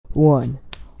1.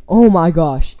 Oh my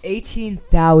gosh,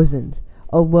 18,000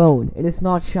 alone, and it's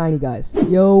not shiny, guys.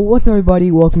 Yo, what's up, everybody?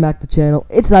 Welcome back to the channel.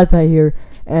 It's Isai here,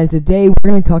 and today we're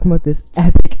going to be talking about this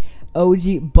epic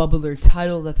OG Bubbler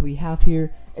title that we have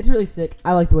here. It's really sick.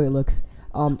 I like the way it looks,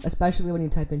 especially when you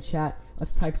type in chat.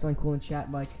 Let's type something cool in chat,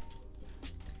 like,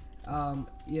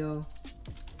 yo,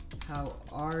 how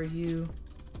are you?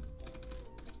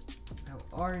 How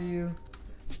are you?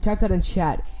 Just type that in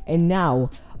chat, and now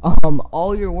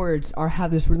all your words have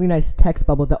this really nice text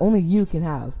bubble that only you can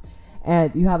have,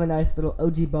 and you have a nice little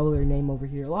OG Bubbler name over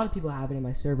here. A lot of people have it in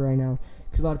my server right now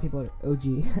because a lot of people are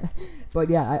OG.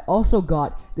 But yeah, I also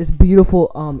got this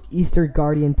beautiful Easter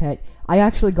Guardian pet. I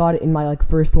actually got it in my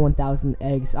first 1,000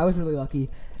 eggs. I was really lucky.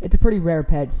 It's a pretty rare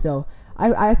pet, so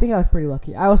I think I was pretty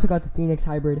lucky. I also got the Phoenix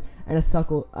hybrid and a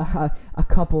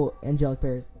couple angelic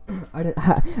bears. I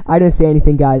didn't say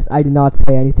anything, guys. I did not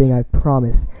say anything, I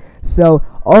promise. So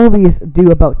all of these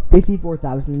do about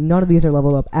 54,000. None of these are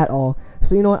leveled up at all.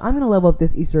 So you know what? I'm gonna level up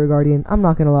this Easter Guardian. I'm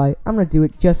not gonna lie. I'm gonna do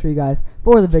it just for you guys,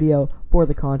 for the video, for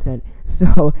the content.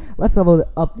 So let's level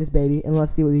up this baby and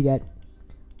let's see what we get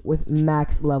with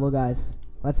max level, guys.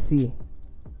 Let's see.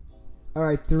 All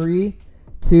right, 3,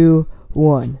 2,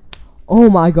 1. Oh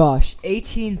my gosh,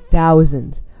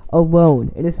 18,000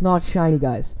 alone, and it's not shiny,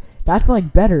 guys. That's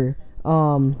like better.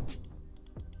 Let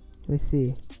me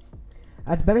see.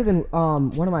 That's better than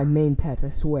one of my main pets, I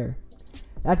swear.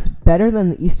 That's better than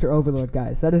the Easter Overlord,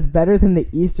 guys. That is better than the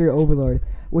Easter Overlord,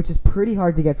 which is pretty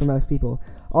hard to get for most people.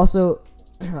 Also,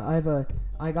 I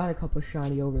got a couple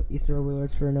shiny Easter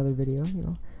Overlords for another video. You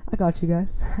know, I got you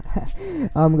guys.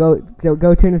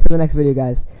 Go tune in for the next video,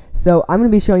 guys. So I'm gonna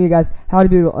be showing you guys how to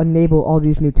be able to enable all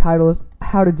these new titles,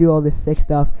 how to do all this sick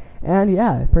stuff, and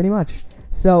yeah, pretty much.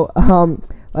 So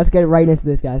let's get right into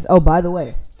this, guys. Oh, by the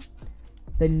way,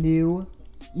 the new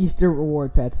Easter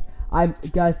reward pets.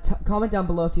 Guys, comment down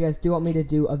below if you guys do want me to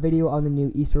do a video on the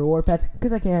new Easter reward pets,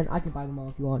 because I can buy them all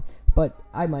if you want, but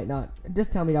I might not.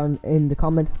 Just tell me down in the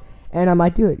comments, and I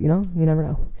might do it, you know? You never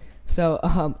know. So,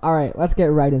 alright, let's get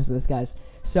right into this, guys.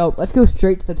 So, let's go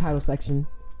straight to the title section.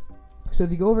 So,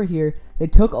 if you go over here, they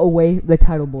took away the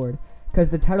title board, because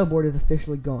the title board is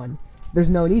officially gone. There's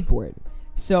no need for it.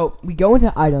 So, we go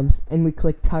into items, and we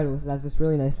click titles. It has this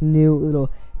really nice new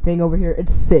little thing over here.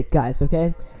 It's sick, guys,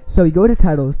 okay? So, you go to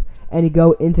titles, and you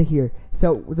go into here.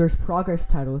 So, there's progress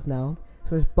titles now.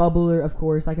 So, there's Bubbler, of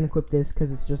course. I can equip this,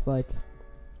 because it's just like,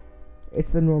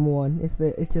 it's the normal one.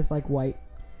 It's just like white.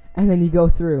 And then you go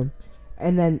through,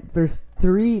 and then there's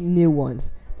 3 new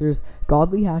ones. There's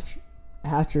Godly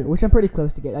Hatcher, which I'm pretty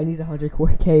close to get. I need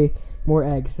 100k more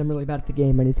eggs. I'm really bad at the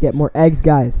game. I need to get more eggs,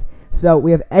 guys. So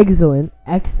we have excellent,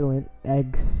 1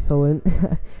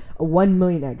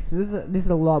 million eggs. So this is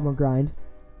a lot more grind.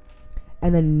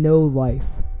 And then No Life,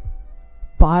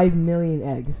 5 million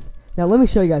eggs. Now let me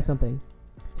show you guys something.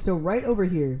 So right over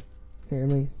here, let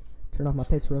me turn off my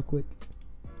pits real quick.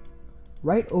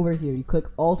 Right over here, you click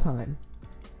all time.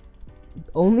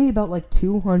 Only about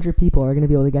 200 people are gonna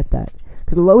be able to get that,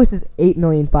 because the lowest is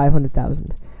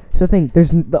 8,500,000. So think,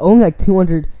 there's only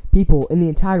 200 people in the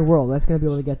entire world that's gonna be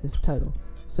able to get this title.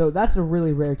 So that's a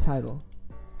really rare title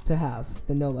to have,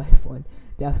 the No Life one,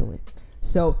 definitely.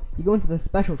 So you go into the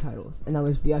special titles, and now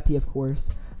there's VIP, of course.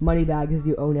 Money bags,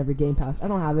 you own every Game Pass. I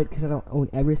don't have it because I don't own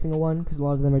every single one, because a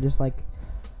lot of them are just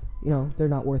they're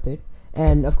not worth it.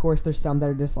 And of course there's some that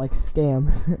are just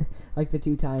scams, like the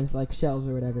 2 times, like shells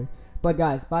or whatever. But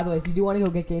guys, by the way, if you do want to go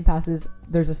get Game Passes,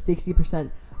 there's a 60%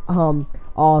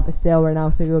 off sale right now,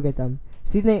 so go get them.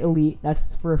 Season 8 Elite,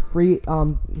 that's for a free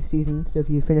season, so if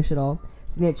you finish it all.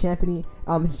 Season 8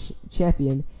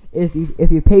 Champion is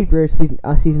if you paid for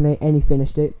season 8 and you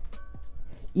finished it.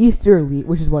 Easter Elite,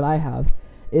 which is what I have,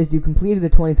 is you completed the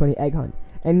 2020 Egg Hunt.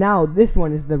 And now this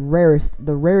one is the rarest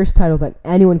title that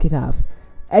anyone could have.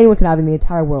 Anyone could have in the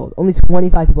entire world. Only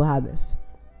 25 people have this.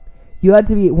 You had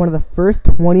to be one of the first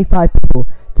 25 people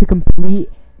to complete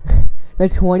the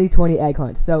 2020 Egg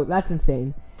Hunt. So that's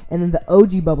insane. And then the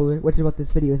OG Bubbler, which is what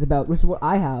this video is about, which is what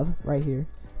I have right here,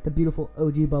 the beautiful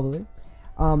OG Bubbler.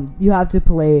 You have to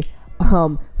play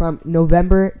from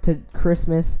November to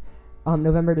Christmas,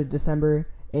 November to December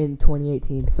in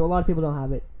 2018. So a lot of people don't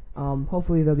have it.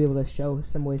 Hopefully they'll be able to show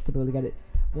some ways to be able to get it.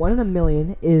 1 in a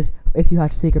million is if you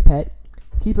hatch Secret Pet.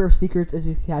 Keeper of Secrets is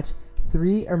if you catch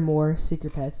 3 or more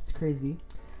secret pets. It's crazy.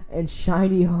 And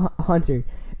Shiny Hunter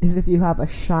is if you have a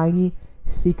shiny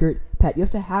secret pet. You have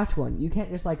to hatch one. You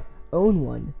can't just own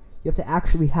one. You have to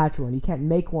actually hatch one. You can't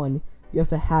make one. You have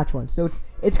to hatch one. So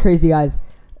it's crazy, guys.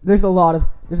 There's a lot of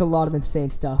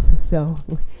insane stuff. So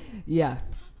yeah.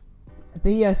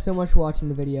 Thank you guys so much for watching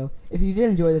the video. If you did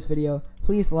enjoy this video, please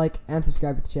please like and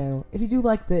subscribe to the channel. If you do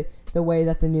like the way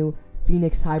that the new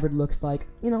Phoenix hybrid looks like,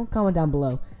 comment down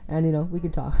below, and we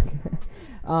can talk.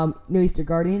 New Easter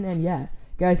Guardian, and yeah,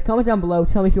 guys, comment down below.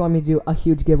 Tell me if you want me to do a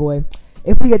huge giveaway.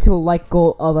 If we get to a like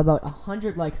goal of about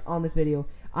 100 likes on this video,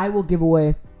 I will give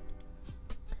away.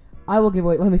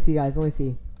 Let me see, guys. Let me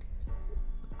see.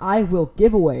 I will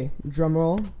give away. Drum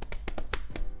roll.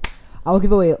 I will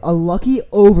give away a Lucky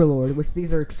Overlord, which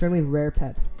these are extremely rare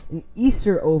pets, an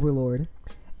Easter Overlord,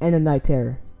 and a Night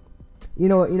Terror. You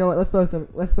know what? Let's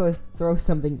throw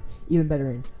something even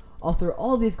better in. I'll throw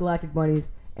all these Galactic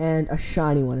Bunnies and a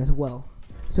shiny one as well.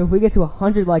 So if we get to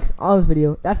 100 likes on this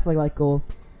video, that's the like goal.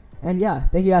 And yeah,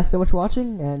 thank you guys so much for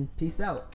watching, and peace out.